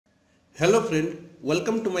Hello friend,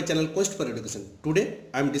 welcome to my channel Quest for Education. Today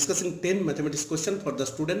I am discussing 10 mathematics questions for the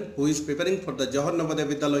student who is preparing for the Jawahar Navodaya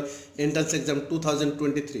Vidyalaya entrance exam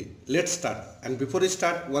 2023. Let's start. And before we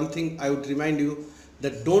start, one thing I would remind you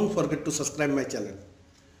that don't forget to subscribe my channel.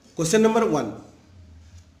 Question number 1.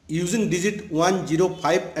 Using digit 1, 0,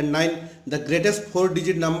 5 and 9, the greatest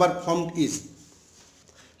 4-digit number formed is.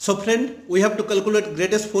 So friend, we have to calculate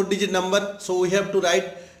greatest 4-digit number. So we have to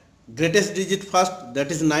write greatest digit first,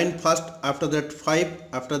 that is 9 first, after that 5,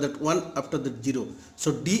 after that 1, after that 0.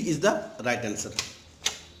 So D is the right answer.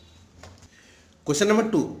 Question number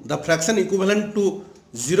 2. The fraction equivalent to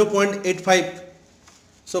 0.85.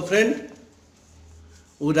 So friend,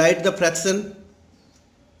 we write the fraction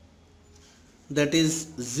that is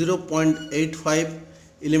 0.85.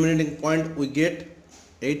 Eliminating point, we get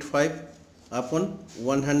 85 upon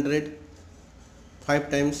 100. 5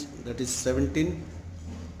 times, that is 17.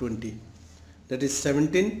 20, that is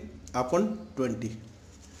 17 upon 20.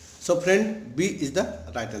 So friend, B is the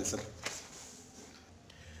right answer.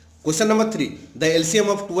 Question number 3. The LCM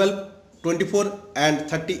of 12, 24 and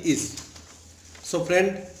 30 is. So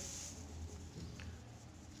friend,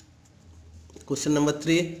 question number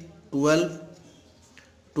 3, 12,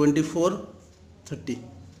 24, 30.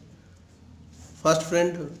 First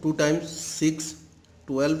friend, 2 times 6,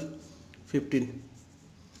 12, 15.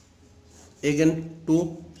 Again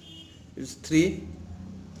 2 is 3,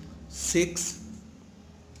 6,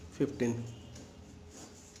 15.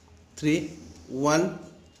 3, 1,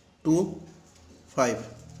 2, 5.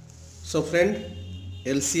 So friend,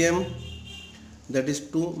 LCM, that is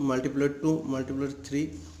 2 multiplied 2 multiplied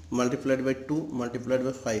 3 multiplied by 2 multiplied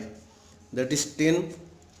by 5. That is 10,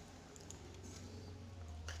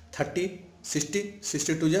 30, 60,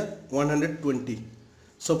 62 is 120.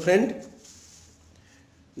 So friend,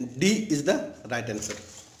 D is the right answer.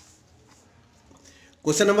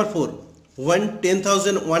 Question number 4. When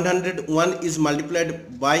 10,101 is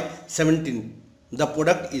multiplied by 17, the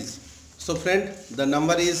product is. So friend, the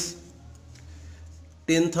number is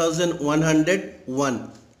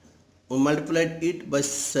 10,101. We multiplied it by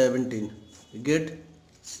 17. We get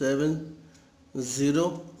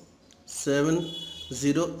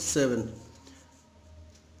 70707.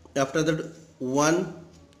 After that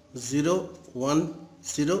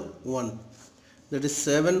 10101. That is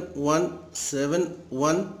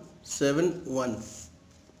 717171.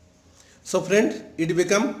 So friend, it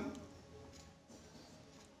become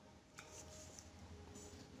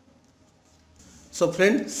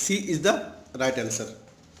C is the right answer.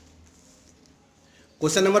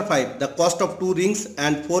 Question number 5. The cost of 2 rings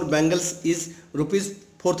and 4 bangles is rupees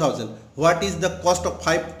 4,000. What is the cost of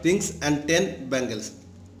 5 rings and 10 bangles?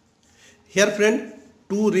 Here friend,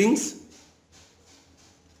 2 rings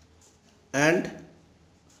and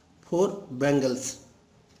 4 bangles.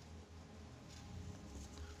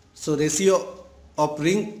 So ratio of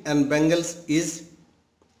ring and bangles is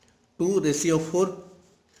 2:4,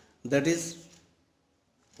 that is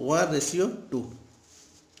 1:2.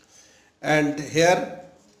 And here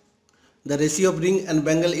the ratio of ring and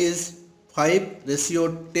bangle is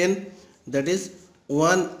 5:10, that is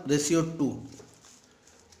 1:2.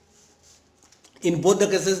 In both the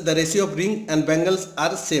cases, the ratio of ring and bangles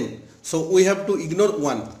are same. So we have to ignore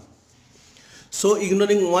 1. So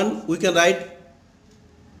ignoring 1, we can write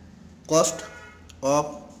cost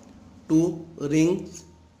of 2 rings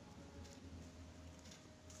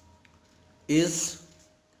is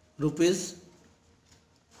rupees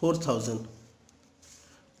 4,000.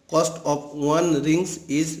 Cost of 1 rings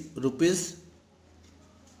is rupees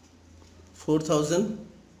 4,000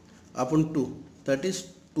 upon 2, that is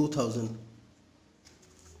 2,000.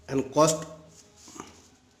 And cost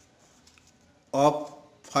of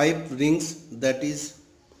 5 rings, that is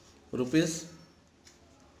rupees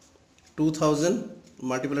 2,000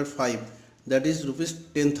 multiplied 5, that is rupees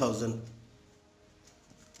 10,000.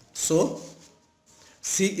 So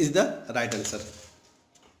C is the right answer.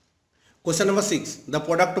 Question number 6. The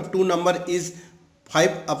product of 2 number is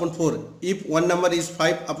 5 upon 4. If one number is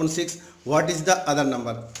 5 upon 6, what is the other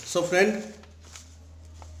number? So friend,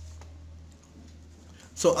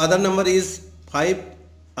 so other number is 5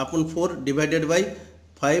 upon 4 divided by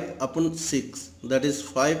 5 upon 6, that is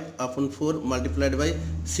 5 upon 4 multiplied by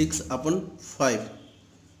 6 upon 5.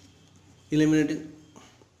 Eliminating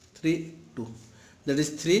 3, 2, that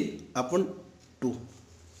is 3 upon 2.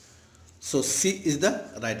 So C is the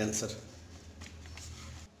right answer.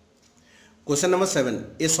 Question number 7.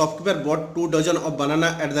 A shopkeeper bought 2 dozen of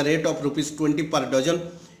banana at the rate of rupees 20 per dozen.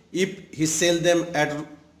 If he sell them at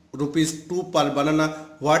rupees 2 per banana,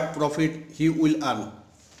 what profit he will earn?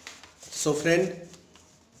 So friend,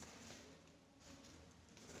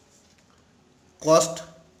 cost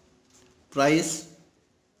price,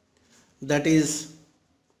 that is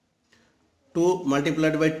 2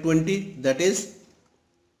 multiplied by 20, that is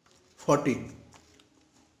 40.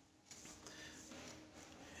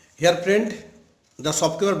 Here friend, the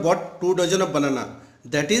shopkeeper bought 2 dozen of banana,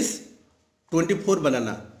 that is 24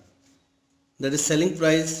 banana, that is selling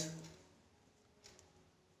price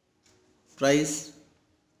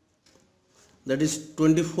that is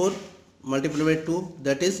 24 multiplied by 2,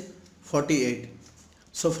 that is 48.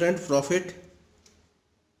 So friend, profit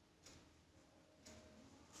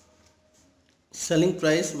selling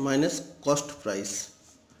price minus cost price,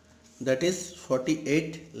 that is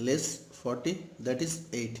 48 less 40, that is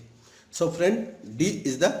 8. So friend, D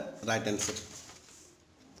is the right answer.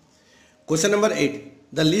 Question number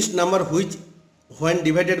 8. The least number which when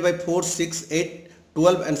divided by 4, 6, 8,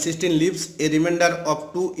 12 and 16 leaves a remainder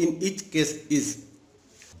of 2 in each case is.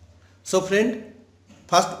 So friend,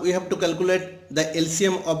 first we have to calculate the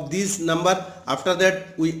LCM of this number. After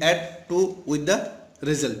that we add 2 with the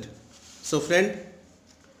result. So friend,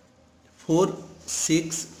 4,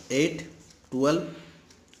 6, 8, 12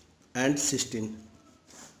 and 16.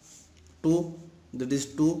 2, that is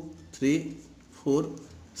 2, 3, 4,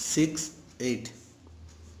 6, 8.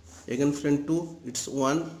 Again friend 2, it's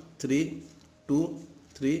 1, 3, 2,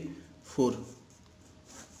 3, 4.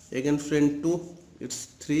 Again friend 2, it's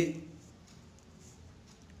 3,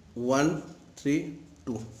 1, 3,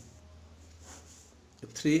 2.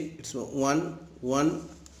 3, it's 1, 1,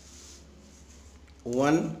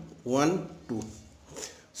 1, 1, 2.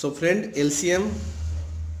 So friend, LCM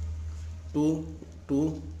 2,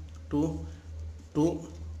 2, 2, 2,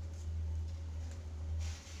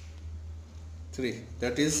 3,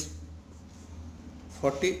 that is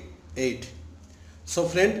 48. So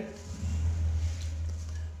friend,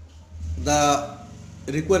 the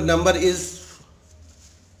required number is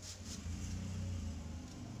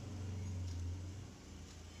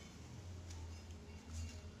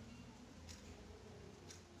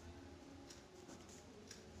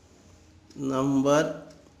number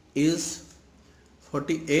is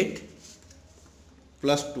 48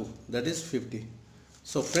 plus 2, that is 50.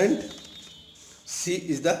 So friend, C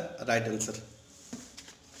is the right answer.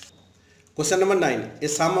 Question number 9. A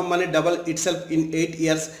sum of money double itself in 8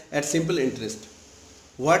 years at simple interest.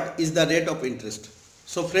 What is the rate of interest?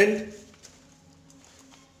 So friend,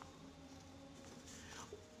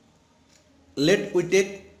 let we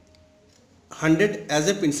take 100 as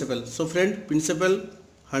a principal. So friend, principal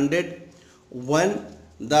 100, when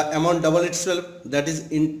the amount double itself, that is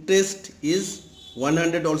interest is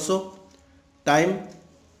 100 also, time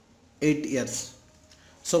 8 years.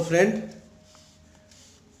 So friend,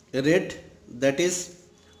 rate, that is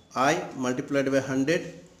I multiplied by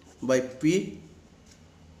 100 by P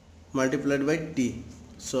multiplied by T.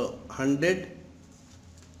 So 100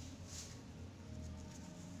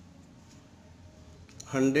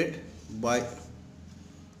 by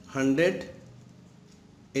 100,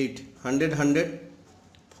 8, 100,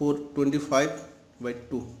 425 by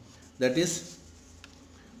 2, that is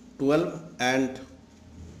 12 and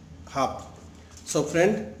half. So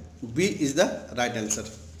friend, B is the right answer.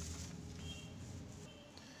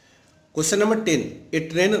 Question number 10. A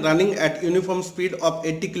train running at uniform speed of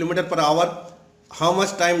 80 km per hour, how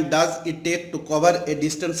much time does it take to cover a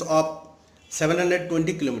distance of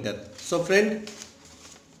 720 km? So friend,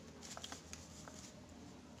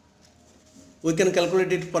 we can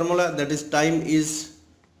calculate it formula, that is time is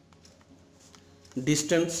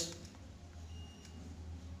distance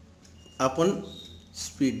upon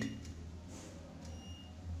speed,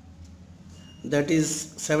 that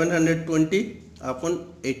is 720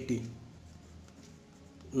 upon 80,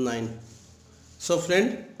 9. So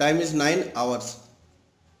friend, time is 9 hours.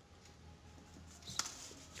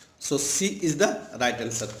 So C is the right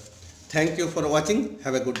answer. Thank you for watching.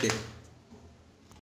 Have a good day.